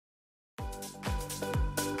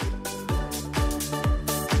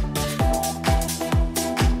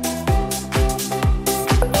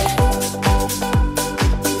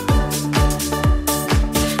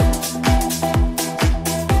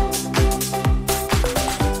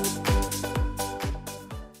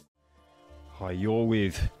You're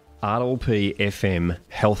with RPP FM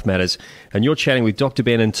Healt Matters, and you're chatting with Dr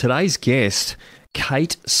Ben, and today's guest,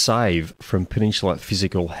 Kate Save from Peninsula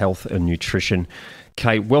Physical Health and Nutrition.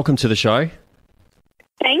 Kate, welcome to the show.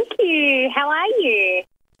 Thank you. How are you?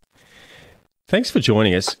 Thanks for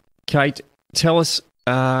joining us. Kate, tell us,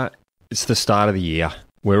 it's the start of the year.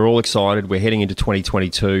 We're all excited. We're heading into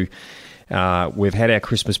 2022. We've had our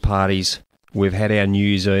Christmas parties. We've had our New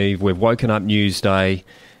Year's Eve. We've woken up New Year's Day,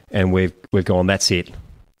 and we've gone, that's it.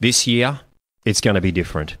 This year, it's going to be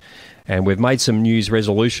different. And we've made some New Year's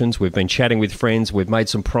resolutions. We've been chatting with friends. We've made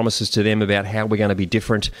some promises to them about how we're going to be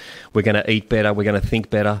different. We're going to eat better. We're going to think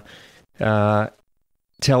better.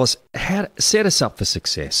 Tell us, set us up for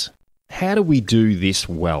success. How do we do this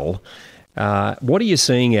well? What are you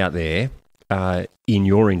seeing out there in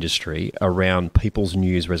your industry around people's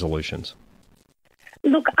New Year's resolutions?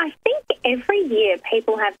 Look, I think every year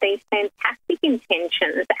people have these fantastic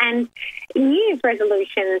intentions, and New Year's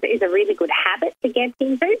resolutions is a really good habit to get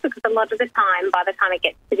into, because a lot of the time, by the time it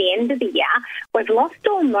gets to the end of the year, we've lost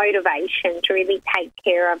all motivation to really take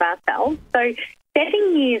care of ourselves. So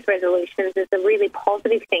setting New Year's resolutions is a really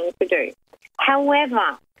positive thing to do.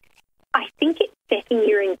 However, I think it's setting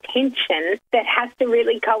your intention that has to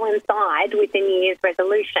really coincide with the New Year's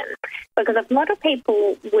resolution, because a lot of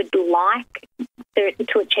people would like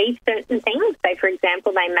to achieve certain things. So, for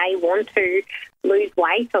example, they may want to lose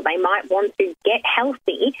weight, or they might want to get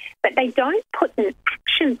healthy, but they don't put an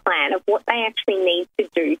action plan of what they actually need to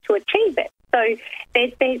do to achieve it. So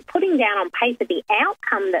they're putting down on paper the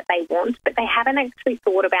outcome that they want, but they haven't actually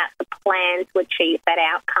thought about the plan to achieve that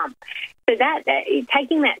outcome. So that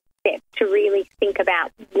taking that step to really think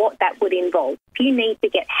about what that would involve. If you need to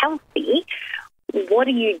get healthy, what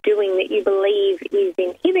are you doing that you believe is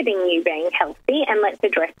inhibiting you being healthy? And let's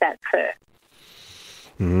address that first.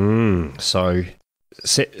 So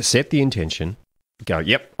set the intention, go,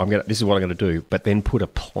 yep, this is what I'm going to do, but then put a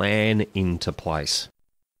plan into place.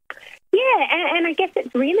 Yeah, and I guess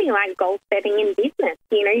it's really like goal setting in business.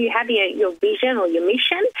 You know, you have your vision or your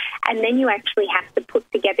mission, and then you actually have to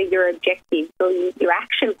put together your objectives or your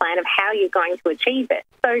action plan of how you're going to achieve it.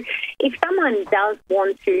 So if someone does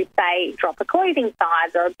want to, say, drop a clothing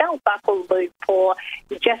size or a belt buckle loop or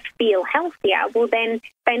just feel healthier, well, then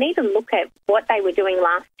they need to look at what they were doing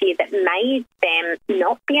last year that made them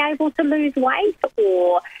not be able to lose weight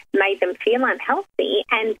or made them feel unhealthy,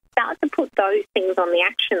 and start to put those things on the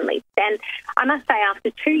action list. And I must say,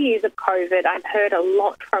 after 2 years of COVID, I've heard a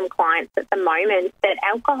lot from clients at the moment that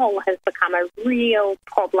alcohol has become a real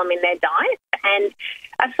problem in their diet, and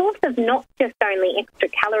a source of not just only extra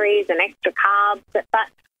calories and extra carbs, but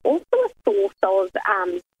also a source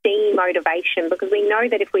of demotivation, because we know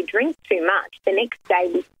that if we drink too much, the next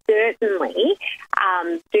day we certainly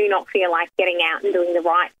do not feel like getting out and doing the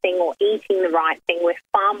right thing or eating the right thing. We're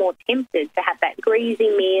far more tempted to have that greasy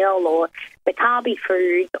meal or the carby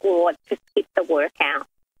foods, or to skip the workout.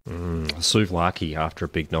 Souvlaki after a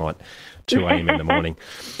big night, 2 a.m. in the morning.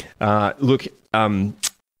 Look,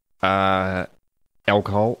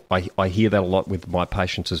 alcohol, I hear that a lot with my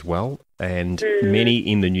patients as well, and many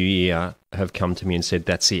in the new year have come to me and said,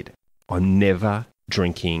 that's it, I'm never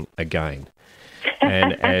drinking again.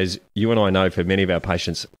 And as you and I know, for many of our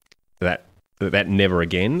patients, that never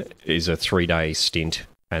again is a 3-day stint,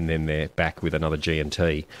 and then they're back with another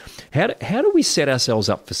G&T. How do we set ourselves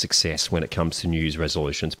up for success when it comes to New Year's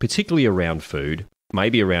resolutions, particularly around food,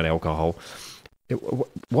 maybe around alcohol?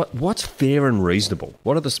 What's fair and reasonable?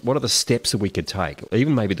 What are the steps that we could take,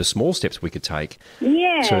 even maybe the small steps we could take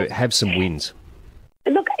to have some wins?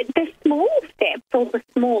 Look, the small steps, or the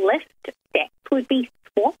smallest steps, would be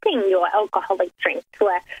swapping your alcoholic drink to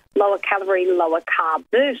a lower calorie, lower carb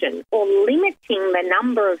version, or limiting the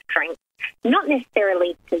number of drinks, not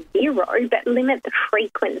necessarily to 0, but limit the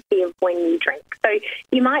frequency of when you drink. So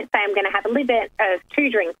you might say, I'm going to have a limit of 2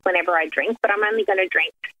 drinks whenever I drink, but I'm only going to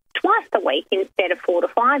drink twice a week instead of 4 to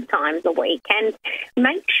 5 times a week. And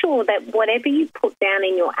make sure that whatever you put down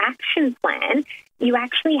in your action plan, you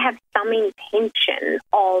actually have some intention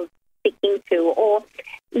of sticking to, or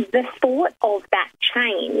the thought of that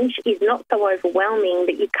change is not so overwhelming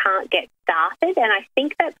that you can't get started. And I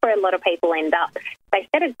think that's where a lot of people end up. They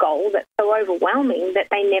set a goal that's so overwhelming that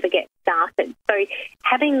they never get started. So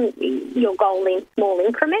having your goal in small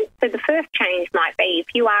increments. So the first change might be,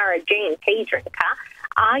 if you are a G&T drinker,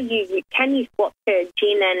 can you swap to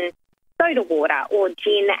gin and soda water, or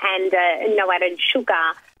gin and no added sugar,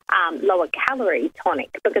 lower calorie tonic?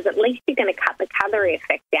 Because at least you're going to cut the calorie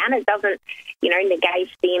effect down. It doesn't, negate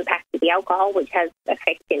the impact of the alcohol, which has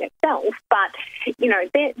effect in itself. But,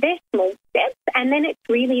 they're small steps. And then it's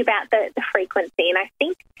really about the frequency. And I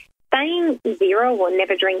think saying 0 or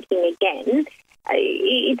never drinking again,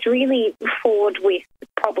 it's really fraught with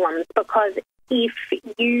problems, because if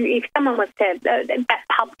someone was to, that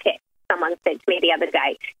pub test, someone said to me the other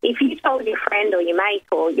day, if you told your friend or your mate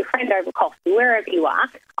or your friend over coffee, wherever you are,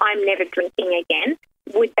 I'm never drinking again,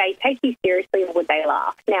 would they take you seriously or would they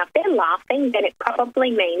laugh? Now, if they're laughing, then it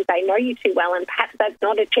probably means they know you too well and perhaps that's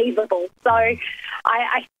not achievable. So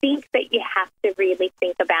I think that you have to really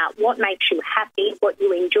think about what makes you happy, what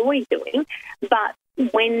you enjoy doing, but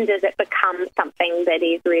when does it become something that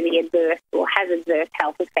is really adverse or has adverse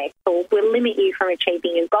health effects or will limit you from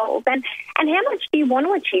achieving your goals? And how much do you want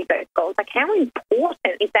to achieve those goals? Like, how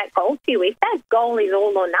important is that goal to you? If that goal is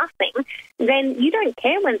all or nothing, then you don't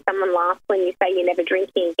care when someone laughs when you say you're never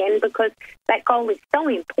drinking again, because that goal is so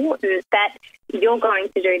important that you're going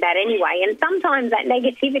to do that anyway. And sometimes that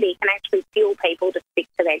negativity can actually fuel people to stick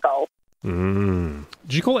to their goal.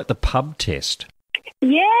 Did you call it the pub test?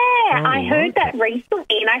 Yeah, I heard that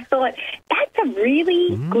recently and I thought that's a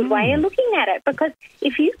really good way of looking at it, because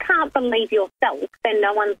if you can't believe yourself, then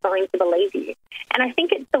no one's going to believe you. And I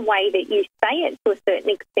think it's the way that you say it to a certain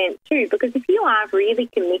extent too, because if you are really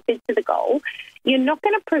committed to the goal, you're not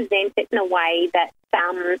going to present it in a way that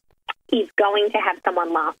is going to have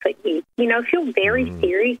someone laugh at you. You know, if you're very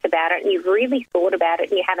serious about it and you've really thought about it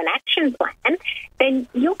and you have an action plan, then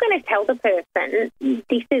you're going to tell the person,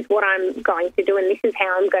 this is what I'm going to do and this is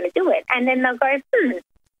how I'm going to do it. And then they'll go,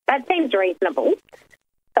 that seems reasonable.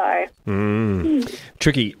 So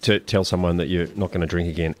tricky to tell someone that you're not going to drink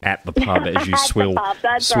again at the pub as you swill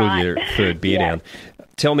your third beer down.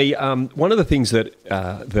 Tell me, one of the things that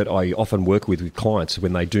I often work with clients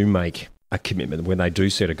when they do make a commitment, when they do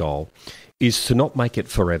set a goal, is to not make it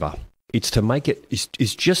forever. It's to make it,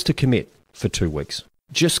 is just to commit for 2 weeks.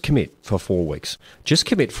 Just commit for 4 weeks. Just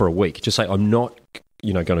commit for a week. Just say, I'm not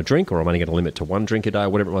going to drink, or I'm only going to limit to 1 drink a day, or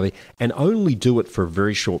whatever it might be, and only do it for a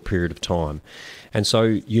very short period of time. And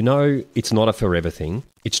so it's not a forever thing.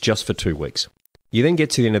 It's just for 2 weeks. You then get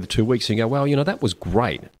to the end of the 2 weeks and you go, well, that was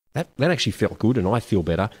great. That actually felt good and I feel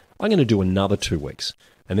better. I'm going to do another 2 weeks.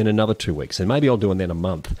 And then another 2 weeks, and maybe I'll do it then a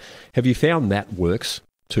month. Have you found that works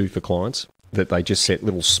too for clients, that they just set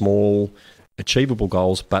little small, achievable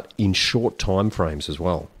goals, but in short time frames as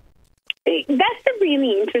well? That's a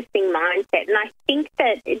really interesting mindset, and I think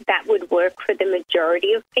that would work for the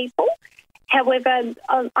majority of people. However,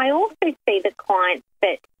 I also see the clients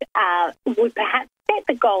that would perhaps set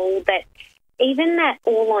the goal that even that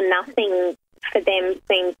all or nothing for them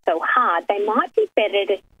seems so hard, they might be better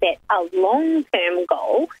to set a long-term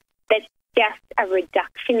goal that's just a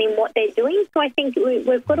reduction in what they're doing. So I think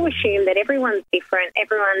we've got to assume that everyone's different,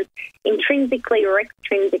 everyone's intrinsically or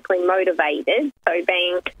extrinsically motivated. So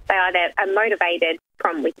they either are motivated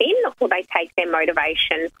from within or they take their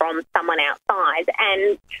motivation from someone outside.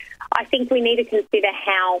 And I think we need to consider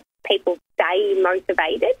how people stay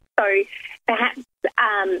motivated. So perhaps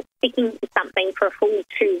sticking to something for a full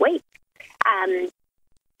 2 weeks.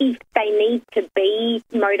 If they need to be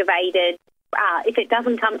motivated, if it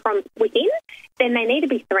doesn't come from within, then they need to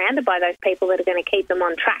be surrounded by those people that are going to keep them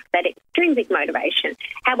on track, that extrinsic motivation.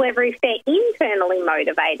 However, if they're internally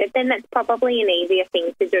motivated, then that's probably an easier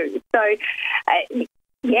thing to do. So,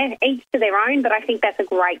 each to their own, but I think that's a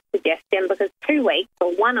great suggestion, because 2 weeks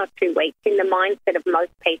or 1 or 2 weeks in the mindset of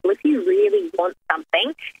most people, if you really want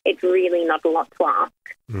something, it's really not a lot to ask.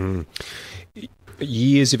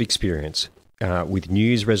 Years of experience with New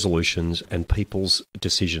Year's resolutions and people's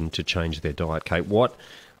decision to change their diet. Kate, what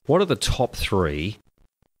are the top 3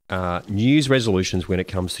 New Year's resolutions when it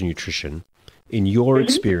comes to nutrition, in your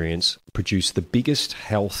experience, produce the biggest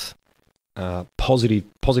health,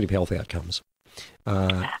 positive health outcomes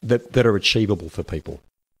that are achievable for people?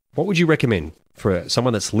 What would you recommend for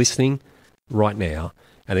someone that's listening right now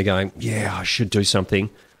and they're going, yeah, I should do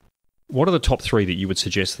something? What are the top 3 that you would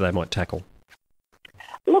suggest that they might tackle?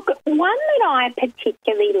 Look, one that I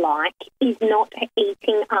particularly like is not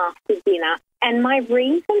eating after dinner. And my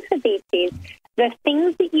reason for this is the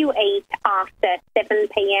things that you eat after 7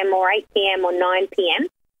 p.m. or 8 p.m. or 9 p.m.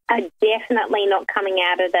 are definitely not coming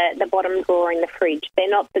out of the bottom drawer in the fridge. They're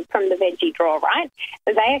not from the veggie drawer, right?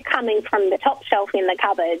 They are coming from the top shelf in the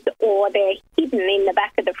cupboard, or they're hidden in the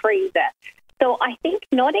back of the freezer. So I think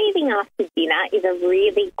not eating after dinner is a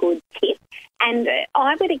really good tip. And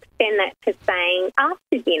I would extend that to saying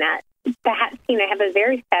after dinner, perhaps, have a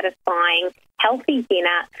very satisfying, healthy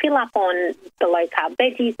dinner, fill up on the low-carb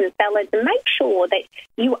veggies and salads, and make sure that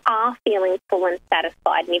you are feeling full and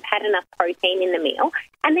satisfied and you've had enough protein in the meal,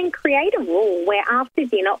 and then create a rule where after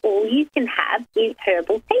dinner all you can have is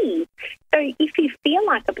herbal teas. So if you feel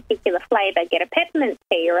like a particular flavour, get a peppermint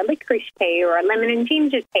tea or a licorice tea or a lemon and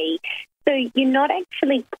ginger tea. So you're not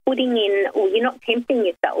actually putting in, or you're not tempting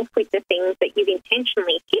yourself with the things that you've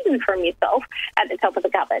intentionally hidden from yourself at the top of the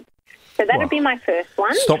cupboard. So that would be my first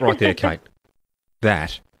one. Stop right there, Kate.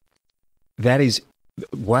 That is,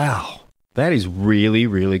 wow, that is really,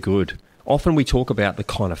 really good. Often we talk about the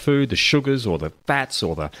kind of food, the sugars or the fats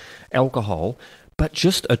or the alcohol, but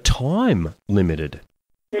just a time-limited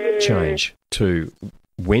change to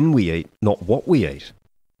when we eat, not what we eat.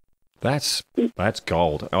 That's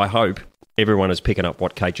gold. I hope everyone is picking up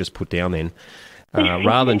what Kate just put down then.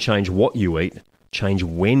 Rather than change what you eat, change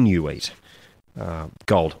when you eat.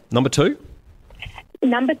 Gold. Number two?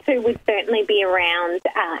 Number two would certainly be around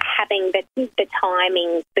having the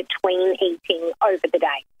timing between eating over the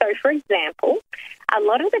day. So, for example, a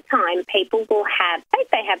lot of the time people will have, say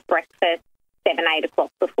they have breakfast 7, 8 o'clock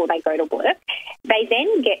before they go to work. They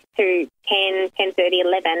then get to 10, 10:30,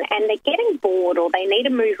 11, and they're getting bored or they need to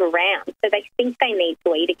move around, so they think they need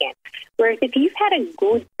to eat again. Whereas if you've had a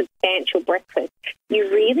good, substantial breakfast, you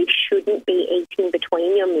really shouldn't be eating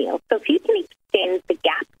between your meals. So if you can extend the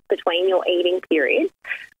gap between your eating periods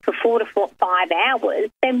for 4 to 5 hours,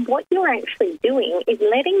 then what you're actually doing is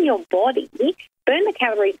letting your body burn the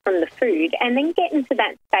calories from the food and then get into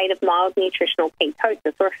that state of mild nutritional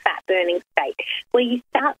ketosis or a fat-burning state where you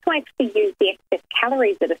start to actually use the excess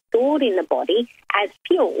calories that are stored in the body as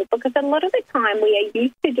fuel, because a lot of the time we are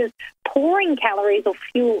used to just pouring calories or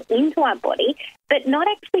fuel into our body but not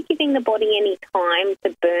actually giving the body any time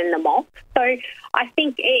to burn them off. So I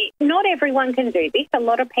think not everyone can do this. A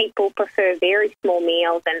lot of people prefer very small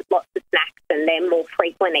meals and lots of snacks and they're more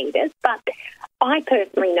frequent eaters. But I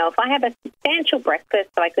personally know if I have a substantial breakfast,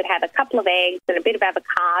 so I could have a couple of eggs and a bit of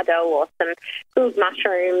avocado or some grilled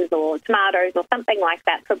mushrooms or tomatoes or something like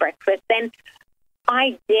that for breakfast, then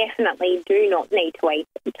I definitely do not need to eat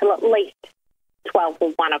until at least 12 or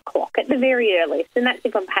 1 o'clock at the very earliest, and that's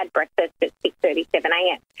if I've had breakfast at 6:30, 7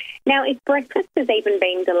 a.m. Now, if breakfast has even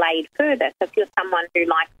been delayed further, so if you're someone who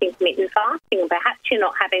likes intermittent fasting, or perhaps you're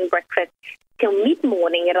not having breakfast till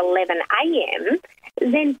mid-morning at 11 a.m.,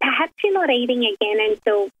 then perhaps you're not eating again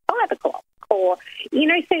until 5 o'clock. Or,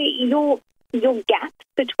 so your gaps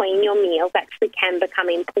between your meals actually can become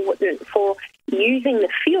important for using the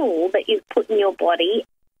fuel that you've put in your body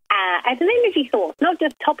as an energy source, not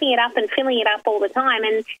just topping it up and filling it up all the time.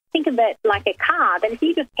 And think of it like a car, that if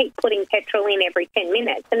you just keep putting petrol in every 10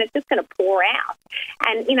 minutes, then it's just going to pour out.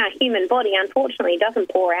 And, human body, unfortunately, doesn't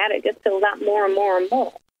pour out. It just fills up more and more and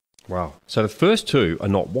more. Wow. So the first two are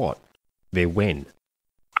not what? They're when?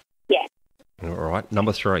 Yeah. All right.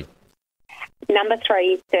 Number three. Number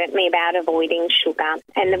three is certainly about avoiding sugar.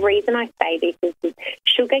 And the reason I say this is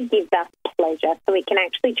sugar gives us pleasure, so we can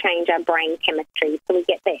actually change our brain chemistry. So we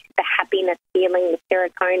get the happiness feeling, the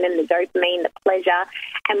serotonin, the dopamine, the pleasure.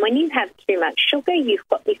 And when you have too much sugar, you've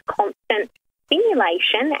got this constant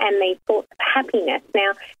stimulation and these thoughts of happiness.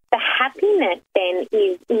 Now, the happiness then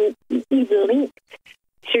is linked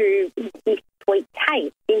to this sweet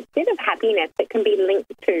taste. Instead of happiness, it can be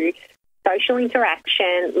linked to social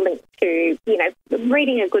interaction, linked to,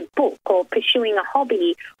 reading a good book or pursuing a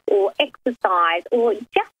hobby or exercise or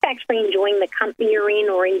just actually enjoying the company you're in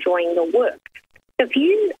or enjoying the work. So if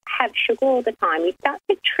you have sugar all the time, you start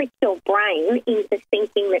to trick your brain into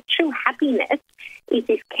thinking that true happiness is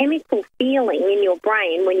this chemical feeling in your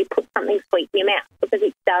brain when you put something sweet in your mouth, because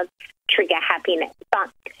it does trigger happiness.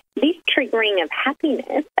 But this triggering of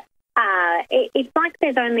happiness, it's like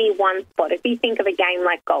there's only one spot. If you think of a game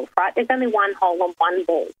like golf, right, there's only one hole and one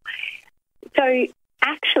ball. So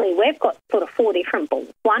actually we've got sort of 4 different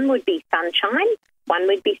balls. One would be sunshine, one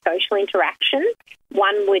would be social interaction,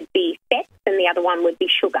 one would be sex, and the other one would be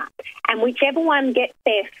sugar. And whichever one gets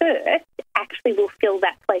there first actually will fill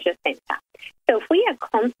that pleasure centre. So if we are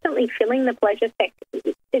constantly filling the pleasure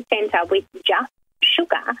centre with just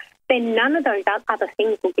sugar, then none of those other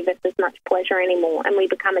things will give us as much pleasure anymore, and we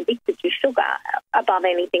become addicted to sugar above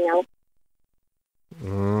anything else.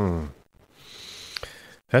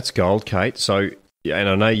 That's gold, Kate. So, and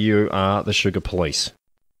I know you are the sugar police.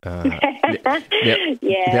 Now,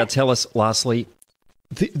 tell us, lastly,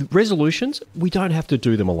 the resolutions, we don't have to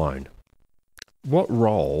do them alone. What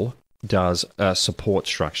role does a support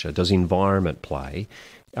structure, does environment play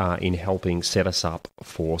in helping set us up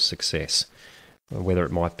for success? Whether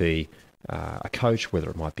it might be a coach, whether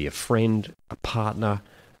it might be a friend, a partner,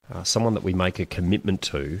 someone that we make a commitment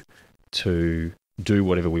to to do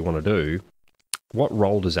whatever we want to do, what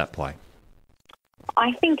role does that play?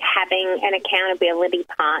 I think having an accountability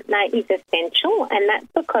partner is essential, and that's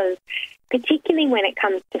because particularly when it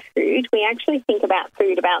comes to food, we actually think about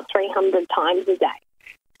food about 300 times a day.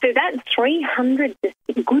 So that's 300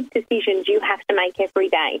 good decisions you have to make every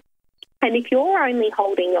day. And if you're only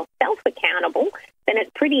holding yourself accountable, then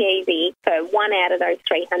it's pretty easy for one out of those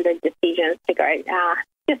 300 decisions to go,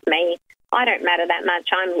 just me. I don't matter that much.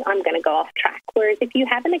 I'm going to go off track. Whereas if you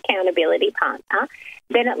have an accountability partner,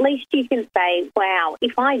 then at least you can say, wow,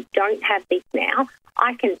 if I don't have this now,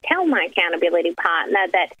 I can tell my accountability partner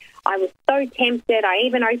that I was so tempted. I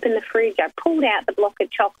even opened the fridge. I pulled out the block of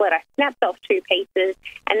chocolate. I snapped off 2 pieces,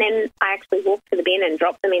 and then I actually walked to the bin and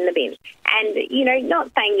dropped them in the bin. And, not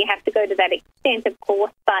saying you have to go to that extent, of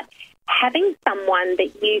course, but having someone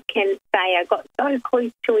that you can say, I got so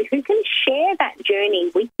close to it, who can share that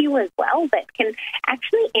journey with you as well, that can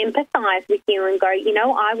actually empathise with you and go,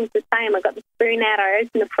 I was the same. I got the spoon out, I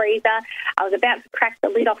opened the freezer, I was about to crack the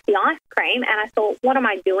lid off the ice cream, and I thought, what am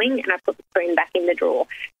I doing? And I put the spoon back in the drawer.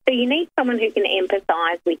 So you need someone who can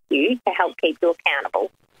empathise with you to help keep you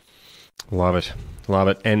accountable. Love it. Love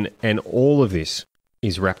it. And all of this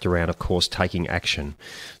is wrapped around, of course, taking action.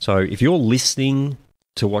 So if you're listening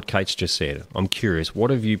to what Kate's just said, I'm curious, what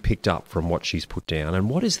have you picked up from what she's put down, and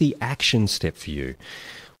what is the action step for you?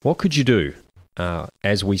 What could you do?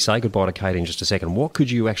 As we say goodbye to Kate in just a second, what could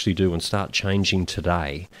you actually do and start changing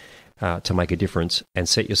today to make a difference and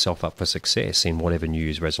set yourself up for success in whatever New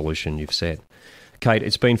Year's resolution you've set? Kate,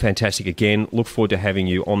 it's been fantastic again. Look forward to having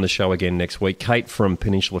you on the show again next week. Kate from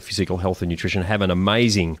Peninsula Physical Health and Nutrition, have an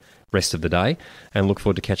amazing rest of the day and look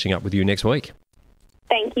forward to catching up with you next week.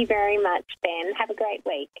 Thank you very much, Ben. Have a great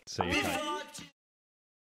week. See you,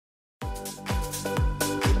 Kate.